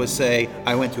you did was say,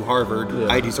 I went to Harvard,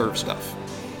 I deserve stuff.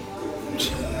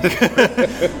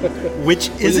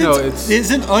 Which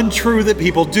isn't untrue that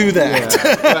people do that.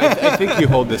 Yeah. I think you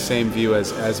hold the same view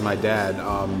as my dad.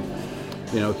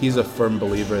 He's a firm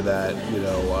believer that,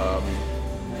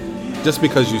 just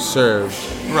because you served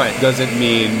doesn't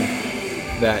mean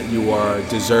that you are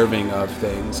deserving of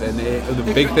things. And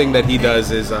the big thing that he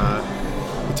does is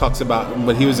he talks about,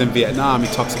 when he was in Vietnam, he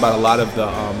talks about a lot of the,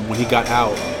 when he got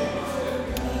out,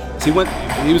 he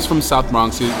was from South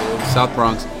Bronx,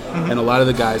 and a lot of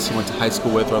the guys he went to high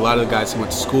school with, or a lot of the guys he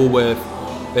went to school with,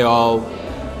 they all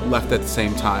left at the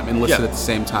same time, enlisted at the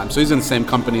same time. So he's in the same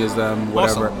company as them,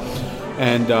 whatever. Awesome.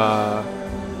 And a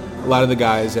lot of the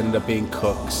guys ended up being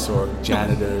cooks or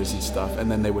janitors and stuff,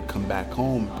 and then they would come back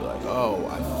home and be like, oh,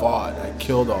 I fought, I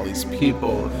killed all these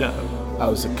people. No.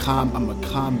 I'm a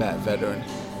combat veteran.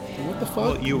 What the fuck?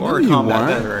 Well, you are a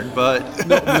combat veteran, but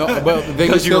well,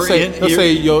 they'll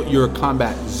say you're a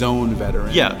combat zone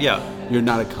veteran. Yeah. You're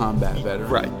not a combat veteran,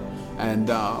 right? And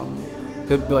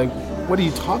they'd be like, "What are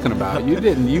you talking about? You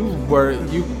didn't. You were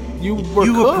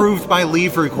approved my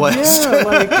leave request. Yeah,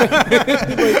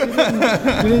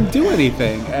 you didn't do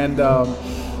anything." And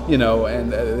you know,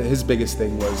 and his biggest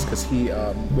thing was because he,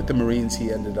 with the Marines,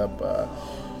 he ended up,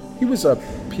 he was a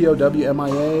POW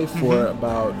MIA for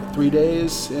about 3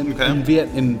 days in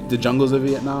the jungles of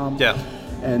Vietnam. Yeah.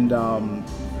 And a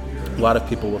lot of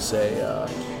people will say,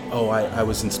 I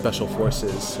was in special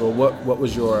forces. Well, what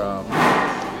was your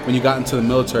when you got into the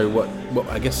military? What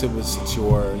I guess it's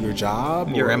your job.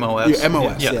 Your MOS. Your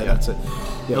MOS. Yeah, that's it.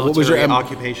 Yeah. What was your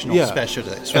occupational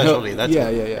specialty? That's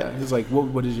It's like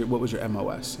what was your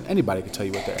MOS? Anybody could tell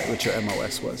you what your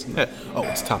MOS was. Like,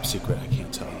 it's top secret. I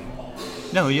can't tell you.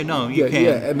 No, you can't.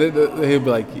 Yeah, and he'll be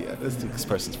like, yeah, this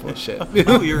person's full of shit.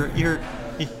 Oh, you're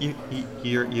a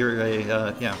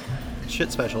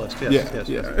shit specialist. Yes.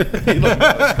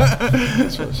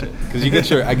 Because you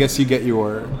get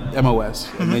your MOS,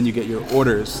 and then you get your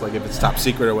orders. Like if it's top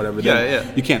secret or whatever,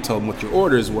 you can't tell them what your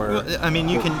orders were. Well, I mean,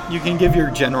 you can give your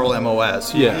general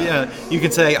MOS. You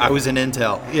can say I was in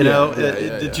Intel.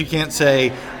 You can't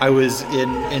say I was in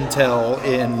Intel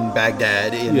in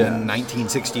Baghdad in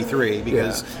 1963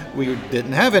 because we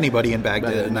didn't have anybody in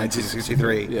Baghdad in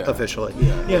 1963 officially.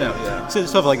 So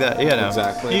stuff like that.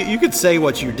 Exactly. You could say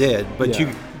what you did, but you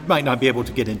might not be able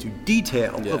to get into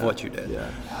detail of what you did. Yeah.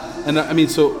 And I mean,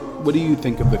 so what do you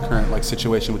think of the current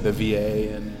situation with the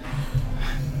VA and?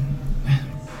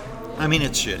 I mean,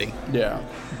 it's shitty. Yeah.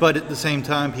 But at the same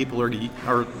time, people are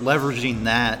leveraging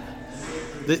that.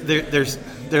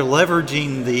 They're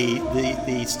leveraging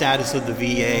the status of the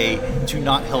VA to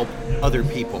not help other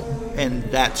people, and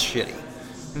that's shitty.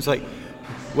 It's like,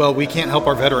 well, we can't help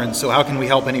our veterans, so how can we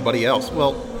help anybody else?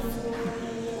 Well,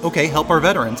 okay, help our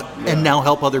veterans, and now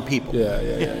help other people.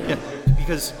 Yeah.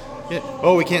 Because,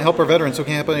 we can't help our veterans, so we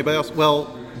can't help anybody else.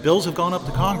 Well, bills have gone up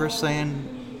to Congress saying,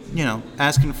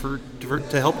 asking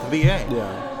to help the VA,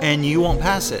 and you won't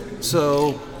pass it.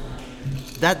 So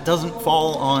that doesn't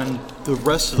fall on the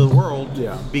rest of the world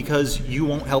because you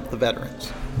won't help the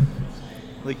veterans.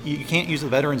 Like, you can't use the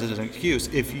veterans as an excuse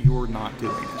if you're not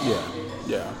doing it.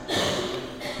 Yeah.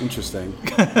 Interesting.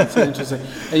 That's interesting.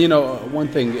 And one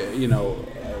thing,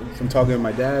 from talking to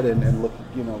my dad and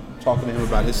talking to him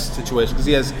about his situation, because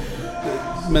he has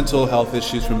mental health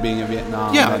issues from being in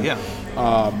Vietnam.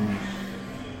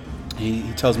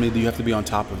 He tells me that you have to be on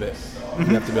top of it. You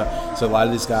have to be. So a lot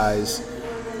of these guys,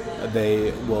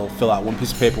 they will fill out one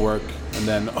piece of paperwork and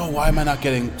then, why am I not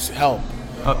getting help?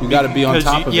 You got to be on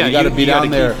top of it. You got to be down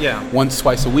there once,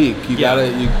 twice a week. You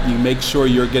you make sure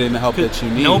you're getting the help that you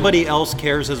need. Nobody else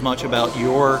cares as much about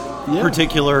your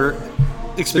particular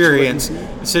experience,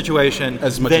 situation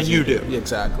as much than as you do.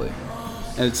 Exactly.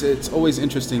 And it's always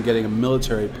interesting getting a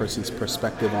military person's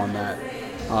perspective on that.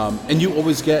 And you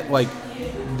always get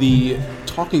the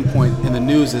talking point in the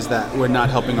news is that we're not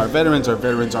helping our veterans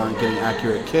aren't getting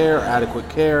accurate care, adequate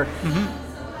care.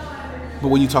 But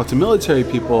when you talk to military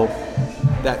people,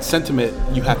 that sentiment,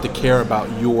 you have to care about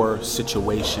your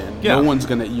situation. No one's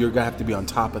you're gonna have to be on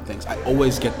top of things. I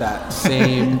always get that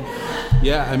same.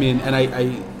 I mean, and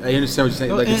I understand what you're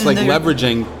saying. It's like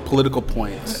leveraging political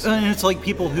points. And it's like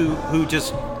people who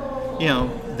just,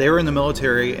 they're in the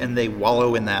military and they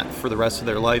wallow in that for the rest of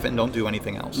their life and don't do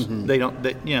anything else. They don't.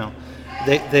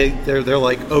 They're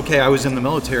like, okay, I was in the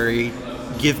military.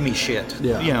 Give me shit.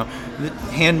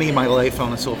 Hand me my life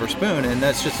on a silver spoon, and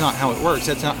that's just not how it works.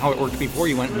 That's not how it worked before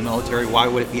you went in the military. Why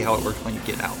would it be how it works when you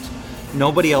get out?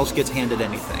 Nobody else gets handed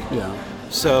anything.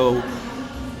 So,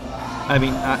 I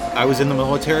mean, I was in the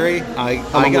military.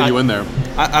 How long were you in there?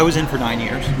 I was in for 9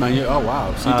 years. 9 years? Oh,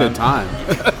 wow. So you did time.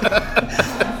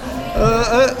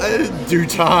 Due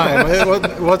time. It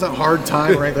wasn't hard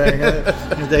time or anything.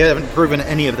 They haven't proven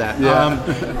any of that.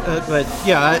 But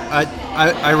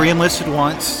I re-enlisted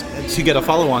once to get a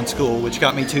follow-on school, which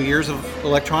got me 2 years of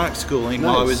electronics schooling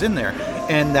while I was in there,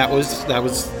 and that was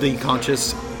the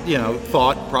conscious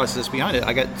thought process behind it.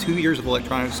 I got 2 years of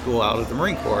electronics school out of the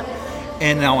Marine Corps,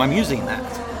 and now I'm using that.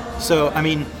 So I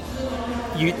mean,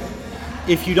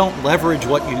 if you don't leverage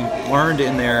what you learned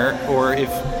in there, or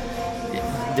if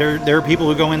there are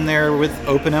people who go in there with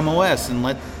open MOS and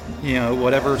let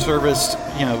whatever service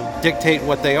dictate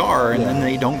what they are, and then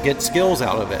they don't get skills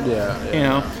out of it.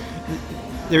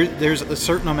 There's a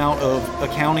certain amount of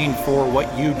accounting for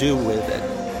what you do with it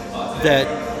that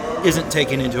isn't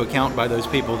taken into account by those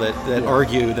people that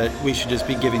argue that we should just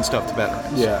be giving stuff to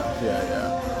veterans.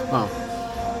 Oh.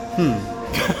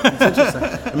 It's interesting.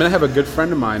 I mean, I have a good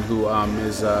friend of mine who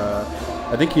is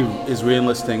I think he is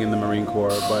re-enlisting in the Marine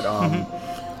Corps, but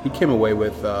he came away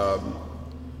with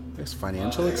guess,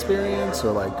 financial experience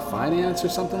or like finance or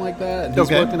something like that. And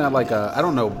he's working at like I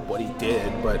don't know what he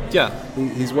did, but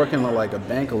he's working at like a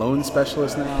bank loan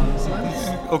specialist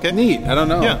now. Okay, neat. I don't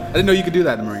know. Yeah. I didn't know you could do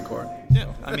that in the Marine Corps.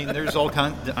 Yeah, I mean, there's all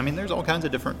kinds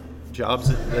of different jobs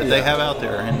that they have out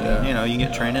there, and you know, you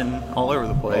get training all over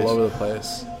the place. All over the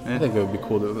place. I think it would be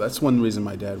cool to. That's one reason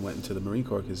my dad went into the Marine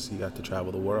Corps, because he got to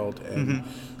travel the world, and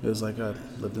it was like I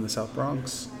lived in the South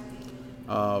Bronx.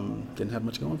 Didn't have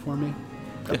much going for me.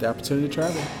 Got the opportunity to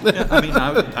travel. Yeah, I mean,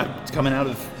 I'm coming out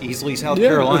of Easley, South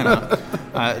Carolina.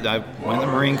 I went to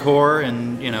the Marine Corps,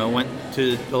 and you know, went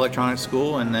to electronics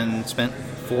school, and then spent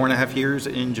 4.5 years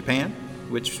in Japan,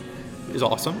 which is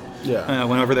awesome. Yeah. I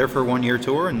went over there for a 1-year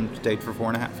tour and stayed for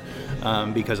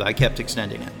 4.5 because I kept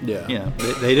extending it. Yeah. You know,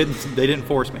 they didn't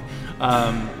force me,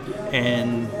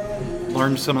 and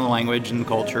learned some of the language and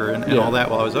culture and all that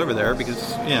while I was over there,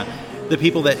 because the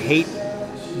people that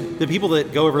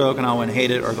go over to Okinawa and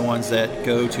hate it are the ones that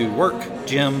go to work,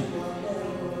 gym,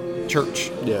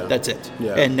 church. Yeah. That's it.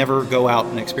 Yeah. And never go out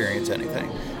and experience anything.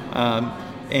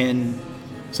 And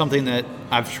something that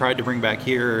I've tried to bring back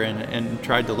here and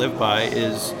tried to live by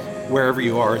is wherever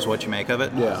you are is what you make of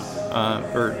it. Yeah.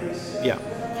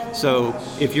 So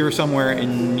if you're somewhere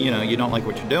and you don't like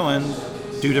what you're doing,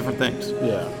 do different things.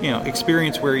 Yeah.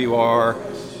 Experience where you are,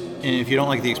 and if you don't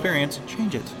like the experience,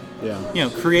 change it. Yeah.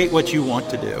 Create what you want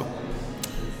to do.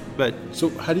 But so,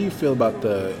 how do you feel about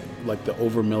the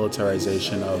over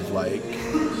militarization of like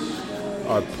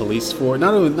our police force?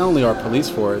 Not only our police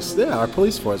force, our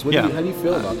police force. How do you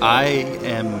feel about that? I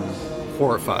am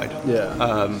horrified. Yeah.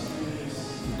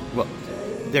 Well,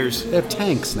 they have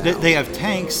tanks now. They have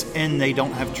tanks, and they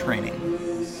don't have training.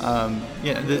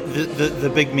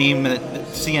 The big meme that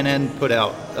CNN put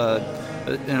out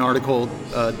an article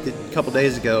a couple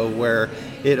days ago where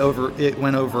it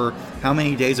went over how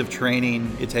many days of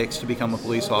training it takes to become a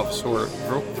police officer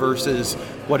versus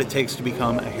what it takes to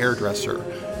become a hairdresser,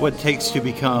 what it takes to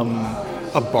become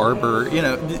a barber.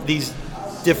 These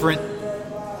different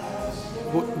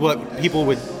what people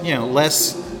would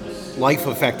less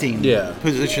life-affecting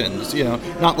positions.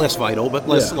 Not less vital, but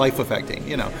less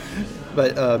life-affecting.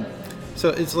 But so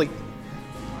it's like,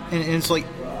 and it's like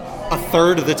a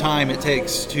third of the time it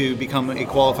takes to become a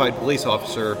qualified police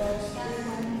officer.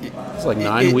 It's like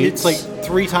 9 weeks. It's like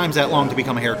 3 times that long to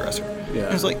become a hairdresser. Yeah.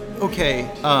 And it's like, okay,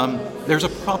 there's a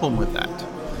problem with that,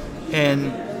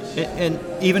 and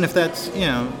even if that's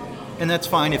and that's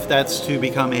fine if that's to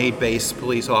become a base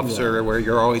police officer where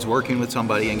you're always working with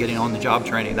somebody and getting on the job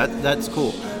training. That's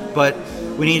cool, but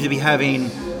we need to be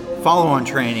having follow-on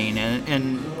training,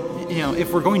 and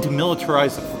if we're going to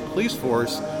militarize the police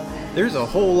force, there's a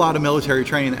whole lot of military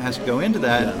training that has to go into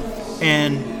that,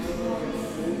 and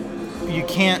you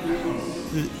can't.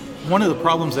 One of the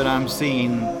problems that I'm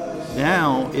seeing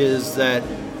now is that,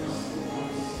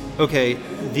 okay,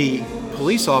 the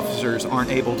police officers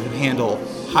aren't able to handle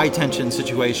high-tension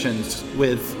situations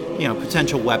with,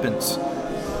 potential weapons,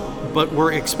 but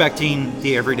we're expecting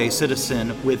the everyday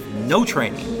citizen with no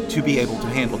training to be able to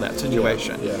handle that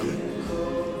situation.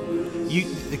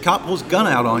 The cop pulls a gun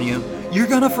out on you, you're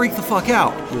gonna freak the fuck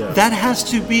out. That has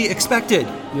to be expected.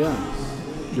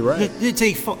 You're right. It's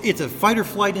a fight or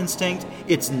flight instinct.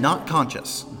 It's not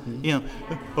conscious.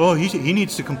 He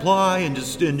needs to comply and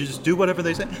just do whatever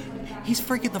they say. He's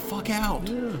freaking the fuck out.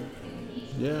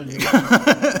 Yeah.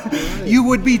 You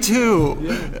would be too.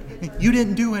 You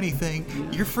didn't do anything.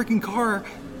 Your freaking car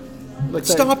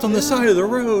stopped on the side of the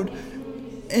road,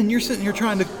 and you're sitting here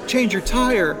trying to change your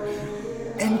tire,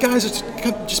 and guys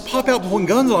just pop out pulling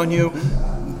guns on you.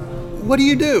 What do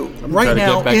you do right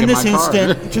now in this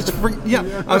instant?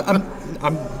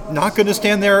 I'm not going to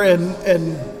stand there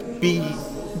and be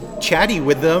chatty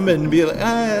with them and be like,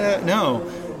 no.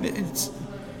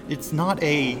 It's not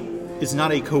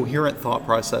a coherent thought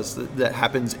process that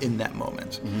happens in that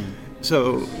moment.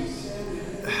 So,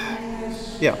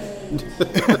 you're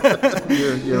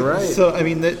right. So I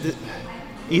mean,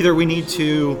 either we need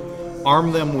to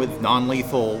arm them with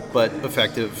non-lethal but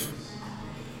effective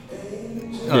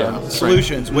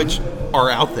solutions, which are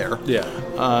out there.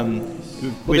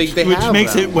 Which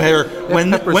makes it where when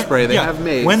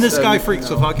this guy freaks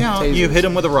the fuck out, tasers. You hit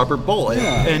him with a rubber bullet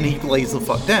and he lays the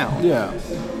fuck down.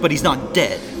 But he's not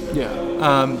dead.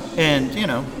 And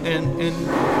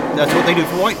that's what they do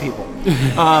for white people.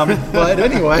 But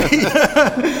anyway,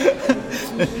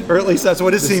 or at least that's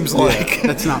what it seems like.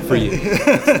 That's not for you.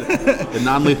 The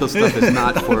non-lethal stuff is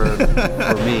not for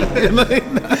me.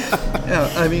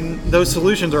 I mean, those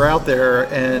solutions are out there,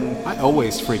 and I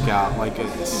always freak out,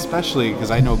 especially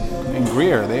because I know in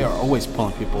Greer they are always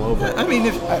pulling people over. I mean,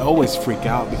 I always freak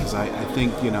out because I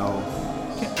think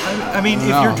I mean, if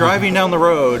you're driving down the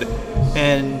road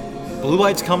and blue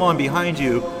lights come on behind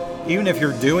you, even if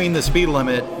you're doing the speed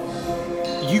limit,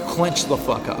 you clench the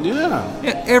fuck up.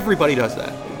 Yeah, everybody does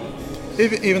that.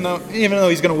 Even though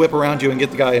he's going to whip around you and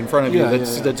get the guy in front of you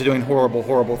that's doing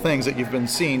horrible things that you've been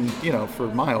seeing, for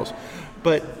miles.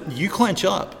 But you clench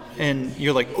up and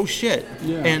you're like, oh shit.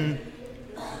 Yeah. And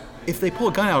if they pull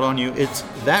a gun out on you, it's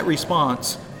that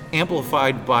response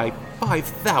amplified by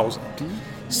 5,000.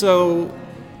 So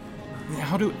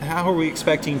how are we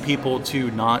expecting people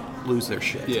to not lose their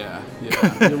shit? Yeah,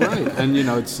 you're right. And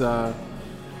it's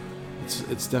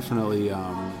definitely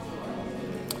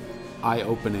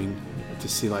eye-opening to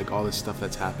see like all this stuff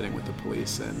that's happening with the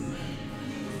police, and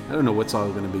I don't know what's all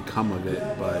going to become of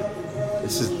it, but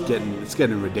it's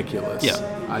getting ridiculous. Yeah.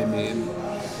 I mean,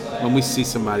 when we see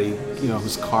somebody,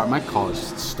 my car is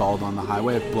stalled on the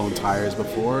highway. I've blown tires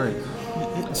before.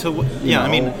 And, so I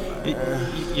mean,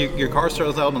 your car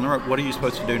stalls out on the road. What are you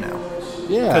supposed to do now?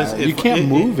 Yeah, you can't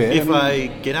move it. If I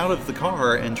get out of the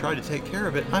car and try to take care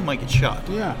of it, I might get shot.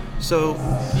 Yeah. So,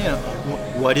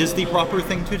 what is the proper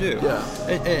thing to do? Yeah.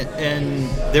 And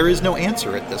there is no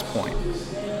answer at this point.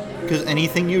 Because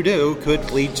anything you do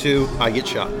could lead to, I get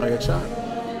shot.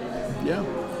 Yeah.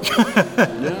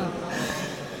 Yeah.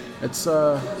 It's,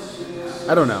 I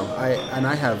don't know.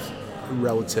 I have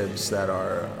relatives that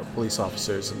are police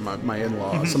officers, my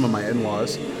in-laws, some of my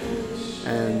in-laws,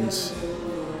 and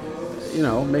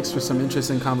makes for some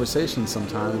interesting conversations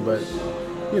sometimes, but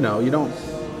you don't.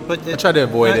 But I try to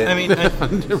avoid it. I mean,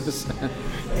 100%.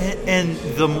 And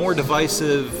the more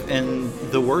divisive and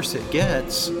the worse it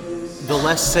gets, the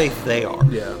less safe they are.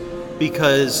 Yeah.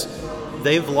 Because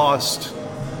they've lost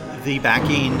the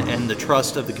backing and the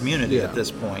trust of the community at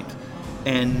this point.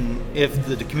 And if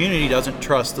the community doesn't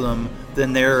trust them,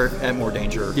 then they're at more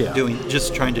danger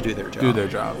just trying to do their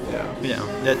job.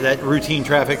 That routine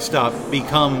traffic stop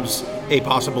becomes a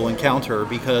possible encounter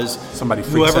because somebody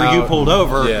freaks whoever out. You pulled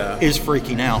over is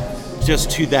freaking out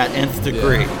just to that nth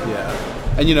degree. Yeah.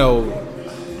 And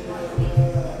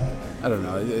I don't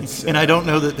know. And I don't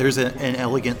know that there's an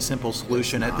elegant, simple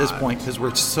solution at this point because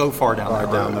we're so far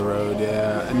down the road.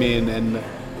 Yeah. I mean,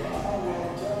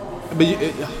 but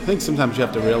I think sometimes you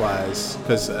have to realize,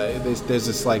 because there's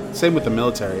this, like, same with the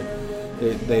military,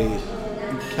 they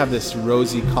have this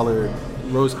rose-colored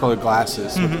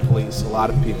glasses with the police, a lot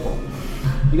of people.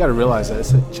 You got to realize that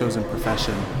it's a chosen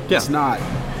profession. Yeah. It's not,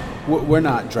 we're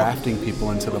not drafting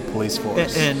people into the police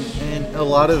force. And a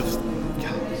lot of,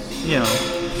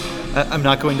 I'm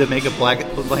not going to make a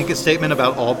blanket statement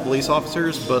about all police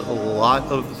officers, but a lot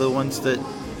of the ones that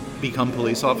become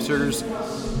police officers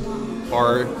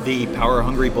are the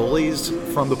power-hungry bullies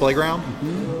from the playground,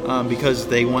 because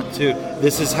they want to.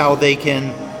 This is how they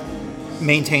can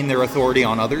maintain their authority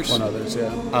on others.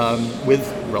 With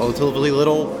relatively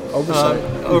little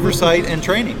oversight and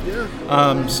training. Yeah.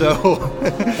 And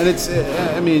it's.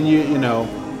 I mean,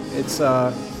 it's.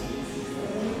 I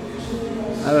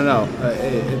don't know.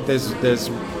 There's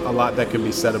a lot that can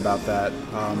be said about that.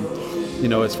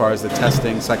 As far as the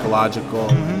testing, psychological,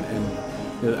 and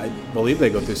I believe they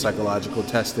go through psychological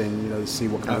testing, to see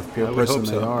what kind of person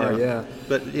they are. Yeah.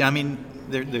 But I mean,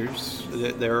 there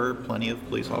are plenty of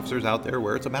police officers out there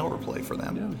where it's a power play for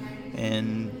them,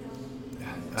 and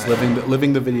it's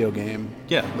living the video game.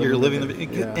 Yeah, you're living the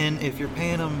video. Yeah. And if you're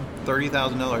paying them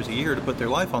 $30,000 a year to put their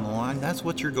life on the line, that's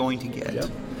what you're going to get.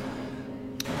 Yep.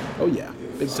 Oh yeah.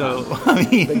 Big time. So I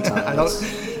mean, big time.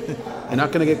 You're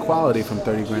not going to get quality from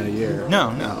 $30,000 a year.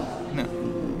 No.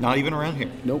 Not even around here.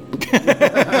 Nope.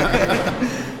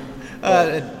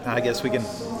 I guess we can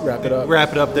wrap it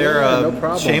up there. No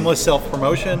problem. Shameless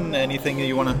self-promotion. Anything that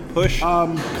you want to push?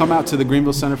 Come out to the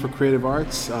Greenville Center for Creative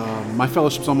Arts. My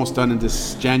fellowship's almost done in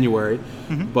this January,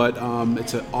 but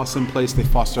it's an awesome place. They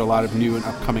foster a lot of new and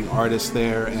upcoming artists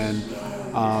there, and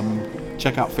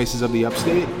check out Faces of the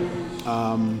Upstate.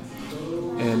 And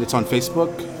it's on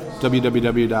Facebook,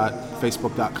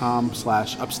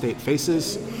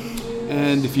 www.facebook.com/upstatefaces.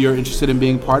 And if you're interested in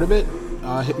being part of it,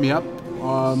 hit me up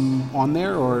on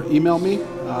there or email me.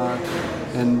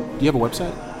 And do you have a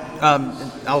website?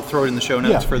 I'll throw it in the show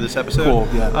notes for this episode. Cool,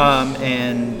 yeah.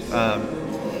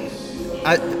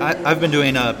 I've been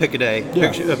doing a pick a day,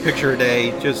 a picture a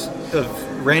day, just of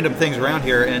random things around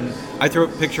here. And I threw a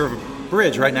picture of a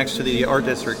bridge right next to the art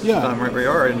district, right where we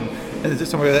are. And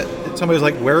somebody was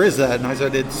like, "Where is that?" And I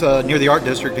said, "It's near the art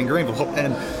district in Greenville."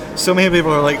 And so many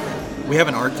people are like, We have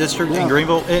an art district in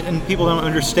Greenville, and people don't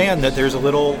understand that there's a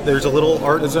little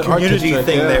art community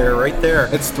thing there, right there.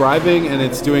 It's thriving and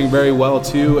it's doing very well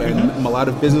too, and a lot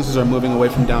of businesses are moving away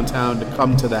from downtown to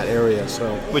come to that area.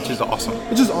 So, which is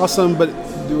awesome. But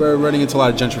we're running into a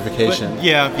lot of gentrification.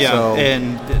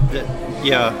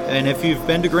 And if you've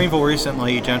been to Greenville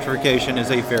recently, gentrification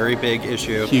is a very big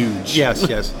issue. Huge.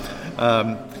 Yes.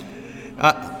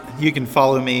 You can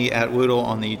follow me at Woodle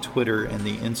on the Twitter and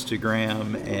the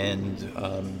Instagram, and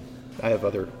I have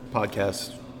other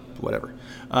podcasts, whatever.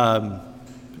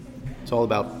 It's all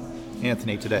about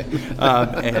Anthony today.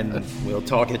 And we'll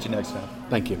talk at you next time.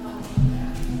 Thank you.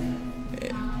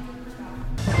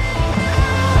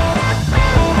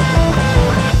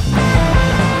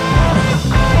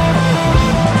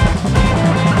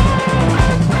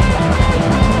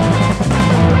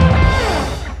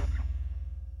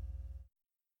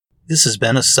 This has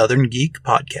been a Southern Geek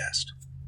podcast.